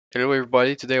Hello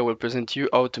everybody, today I will present to you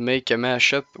how to make a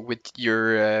mashup with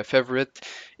your favorite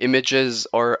images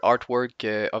or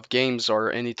artwork of games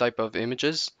or any type of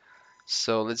images.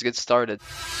 So let's get started.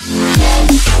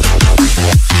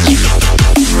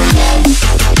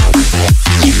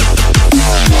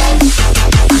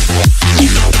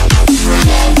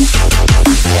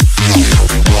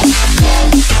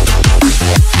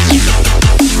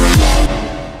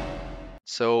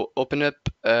 So open up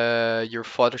your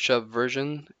Photoshop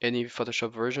version, any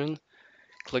Photoshop version,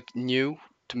 click new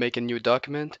to make a new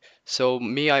document. So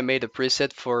I made a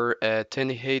preset for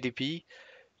 1080p.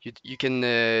 You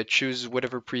can choose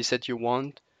whatever preset you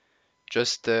want.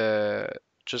 Just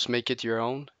just make it your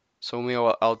own. So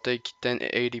I'll take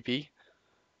 1080p.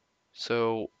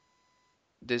 So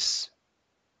this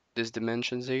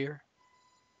dimensions here.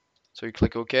 So you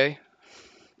click OK,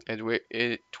 and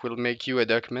it will make you a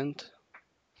document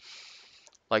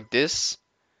like this.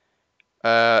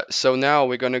 So now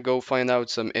we're gonna go find out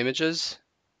some images.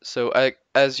 So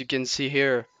as you can see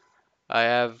here, I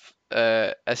have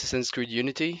Assassin's Creed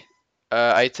Unity.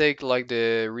 I take like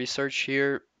the research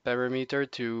here parameter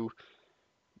to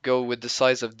go with the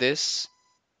size of this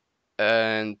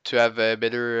and to have a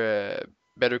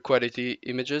better quality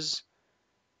images.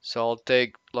 So I'll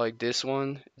take like this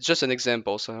one. It's just an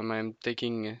example, so I'm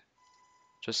taking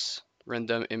just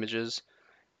random images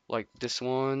like this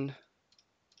one,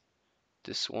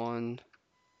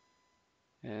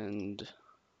 and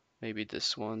maybe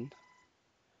this one.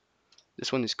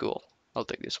 This one is cool. I'll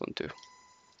take this one too.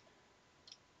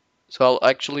 So I'll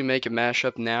actually make a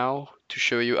mashup now to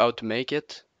show you how to make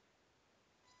it.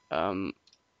 Let's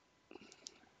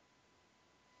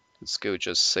go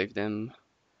just save them. I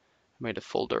made a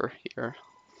folder here.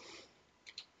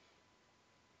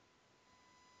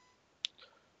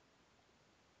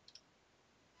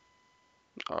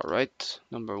 All right,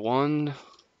 number one.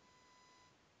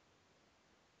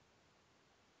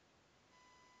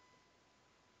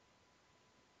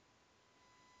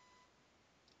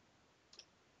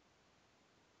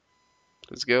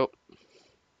 Let's go.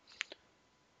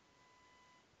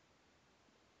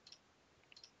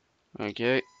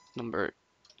 Okay, number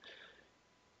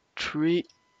three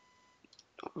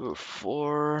or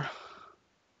four.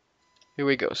 Here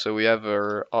we go. So we have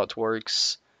our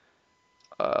artworks.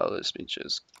 Let me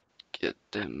just get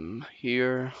them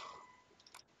here.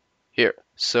 Here.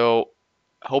 So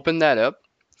open that up.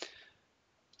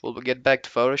 We'll get back to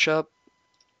Photoshop.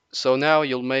 So now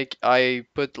you'll make. I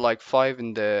put like 5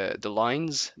 in the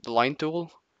lines, the line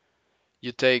tool.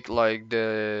 You take like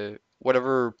the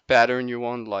whatever pattern you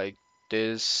want, like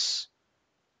this,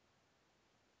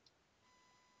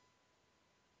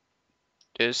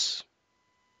 this.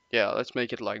 Yeah, let's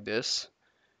make it like this.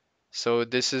 So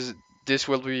this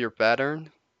will be your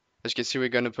pattern. As you can see, we're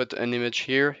gonna put an image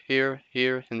here, here,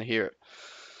 here, and here.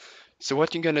 So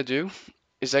what you're gonna do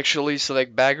is actually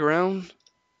select background,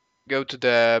 go to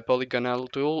the polygonal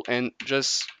tool, and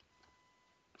just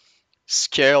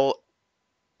scale,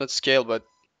 not scale, but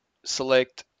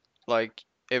select like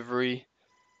every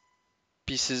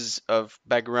pieces of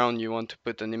background you want to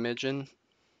put an image in.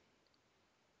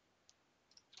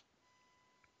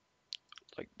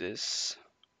 Like this.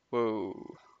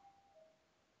 Whoa.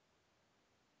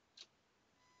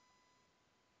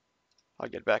 I'll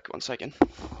get back 1 second.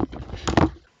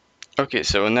 Okay,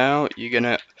 so now you're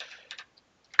gonna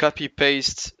copy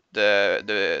paste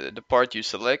the part you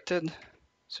selected.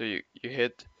 So you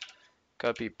hit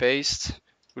copy paste,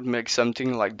 would make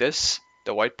something like this,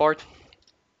 the white part.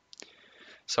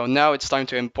 So now it's time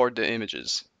to import the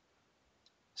images.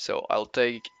 So I'll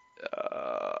take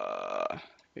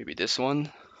maybe this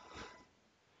one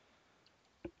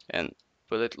and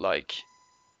put it like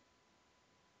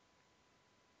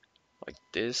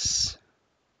this.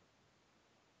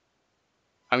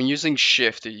 I'm using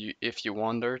shift if you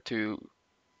wonder to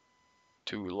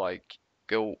like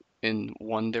go in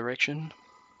one direction.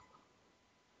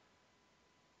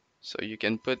 So you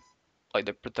can put like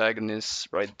the protagonist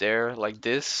right there like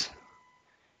this,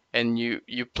 and you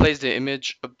place the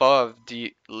image above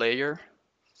the layer,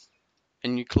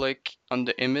 and you click on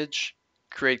the image,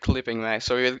 create clipping mask,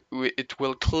 so it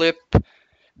will clip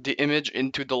the image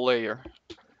into the layer.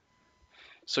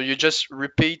 So you just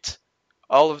repeat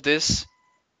all of this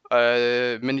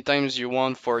many times you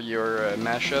want for your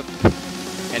mashup,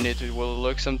 and it will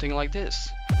look something like this.